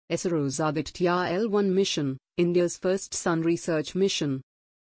ISRO's Aditya-L1 mission, India's first sun research mission.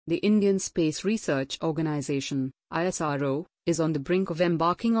 The Indian Space Research Organisation, ISRO, is on the brink of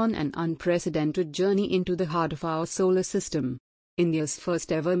embarking on an unprecedented journey into the heart of our solar system. India's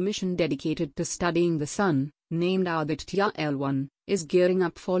first ever mission dedicated to studying the sun, named Aditya-L1, is gearing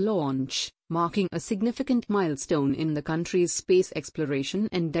up for launch, marking a significant milestone in the country's space exploration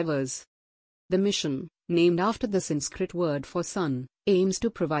endeavours. The mission, named after the Sanskrit word for sun, aims to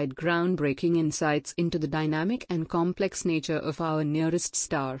provide groundbreaking insights into the dynamic and complex nature of our nearest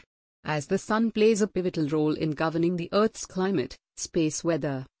star. As the sun plays a pivotal role in governing the Earth's climate, space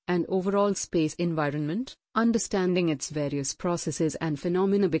weather, and overall space environment, understanding its various processes and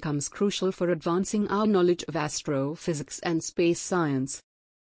phenomena becomes crucial for advancing our knowledge of astrophysics and space science.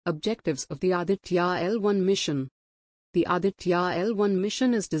 Objectives of the Aditya-L1 mission. The Aditya-L1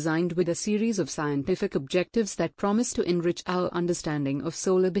 mission is designed with a series of scientific objectives that promise to enrich our understanding of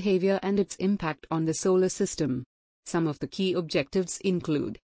solar behavior and its impact on the solar system. Some of the key objectives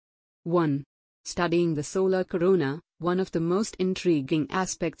include: 1. Studying the solar corona. One of the most intriguing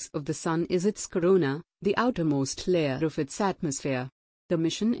aspects of the sun is its corona, the outermost layer of its atmosphere. The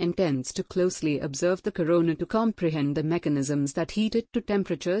mission intends to closely observe the corona to comprehend the mechanisms that heat it to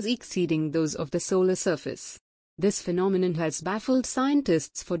temperatures exceeding those of the solar surface. This phenomenon has baffled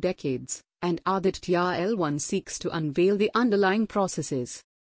scientists for decades, and Aditya-L1 seeks to unveil the underlying processes.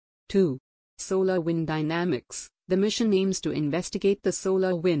 2. Solar wind dynamics. The mission aims to investigate the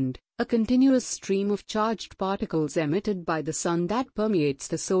solar wind, a continuous stream of charged particles emitted by the sun that permeates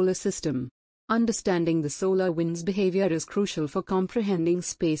the solar system. Understanding the solar wind's behavior is crucial for comprehending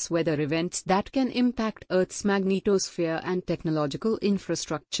space weather events that can impact Earth's magnetosphere and technological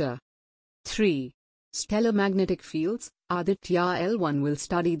infrastructure. 3. Stellar magnetic fields. Aditya-L1 will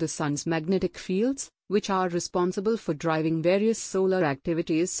study the sun's magnetic fields, which are responsible for driving various solar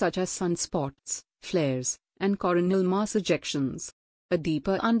activities such as sunspots, flares, and coronal mass ejections. A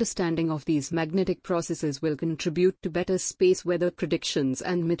deeper understanding of these magnetic processes will contribute to better space weather predictions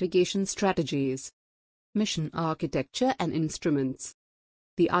and mitigation strategies. Mission architecture and instruments.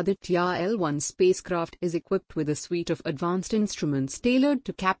 The Aditya-L1 spacecraft is equipped with a suite of advanced instruments tailored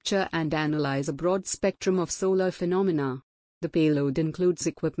to capture and analyze a broad spectrum of solar phenomena. The payload includes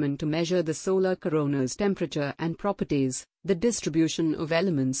equipment to measure the solar corona's temperature and properties, the distribution of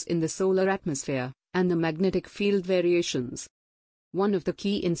elements in the solar atmosphere, and the magnetic field variations. One of the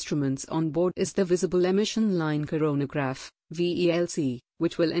key instruments on board is the Visible Emission Line Coronagraph, VELC,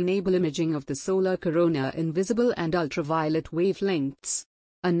 which will enable imaging of the solar corona in visible and ultraviolet wavelengths.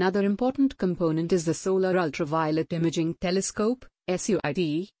 Another important component is the Solar Ultraviolet Imaging Telescope,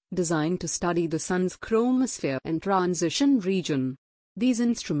 SUIT, designed to study the sun's chromosphere and transition region. These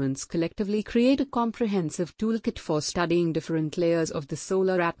instruments collectively create a comprehensive toolkit for studying different layers of the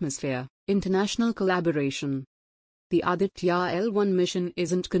solar atmosphere. International collaboration. The Aditya-L1 mission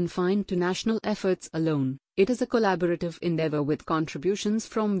isn't confined to national efforts alone. It is a collaborative endeavor with contributions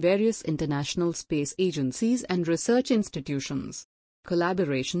from various international space agencies and research institutions.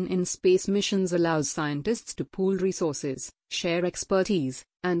 Collaboration in space missions allows scientists to pool resources, share expertise,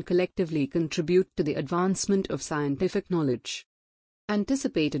 and collectively contribute to the advancement of scientific knowledge.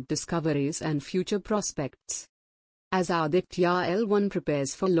 Anticipated discoveries and future prospects. As Aditya-L1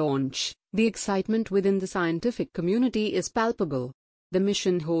 prepares for launch, the excitement within the scientific community is palpable. The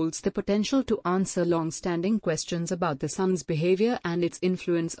mission holds the potential to answer long-standing questions about the sun's behavior and its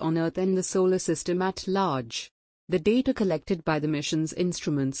influence on Earth and the solar system at large. The data collected by the mission's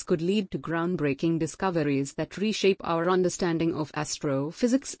instruments could lead to groundbreaking discoveries that reshape our understanding of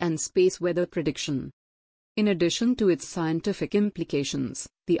astrophysics and space weather prediction. In addition to its scientific implications,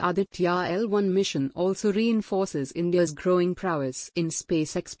 the Aditya-L1 mission also reinforces India's growing prowess in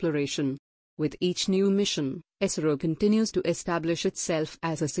space exploration. With each new mission, ISRO continues to establish itself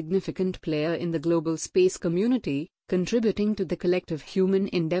as a significant player in the global space community, contributing to the collective human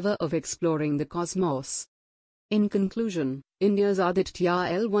endeavor of exploring the cosmos. In conclusion, India's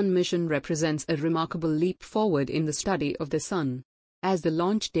Aditya-L1 mission represents a remarkable leap forward in the study of the sun. As the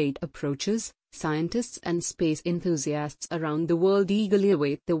launch date approaches, scientists and space enthusiasts around the world eagerly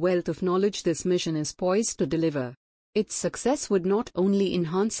await the wealth of knowledge this mission is poised to deliver. Its success would not only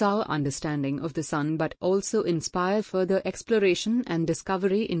enhance our understanding of the sun but also inspire further exploration and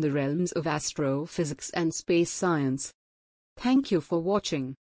discovery in the realms of astrophysics and space science. Thank you for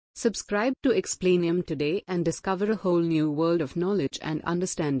watching. Subscribe to Explainium today and discover a whole new world of knowledge and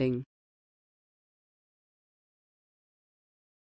understanding.